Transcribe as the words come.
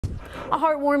A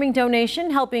heartwarming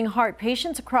donation helping heart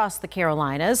patients across the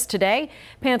Carolinas. Today,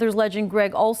 Panthers legend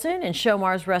Greg Olsen and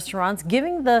Showmars restaurants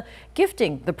gifting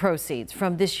the proceeds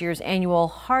from this year's annual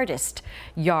Hardest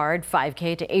Yard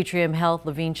 5K to Atrium Health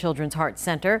Levine Children's Heart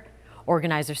Center.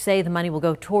 Organizers say the money will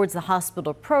go towards the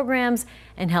hospital programs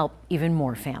and help even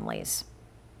more families.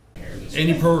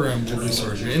 Any program will do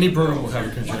surgery. Any program will have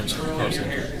a concussion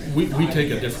center. We take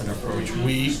a different approach.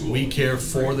 We care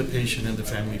for the patient and the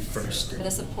family first. The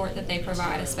support that they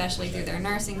provide, especially through their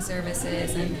nursing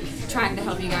services and trying to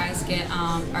help you guys get,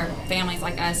 or families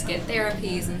like us, get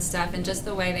therapies and stuff, and just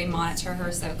the way they monitor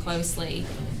her so closely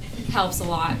helps a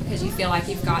lot because you feel like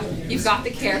you've got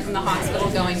the care from the hospital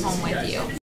going home with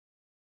you.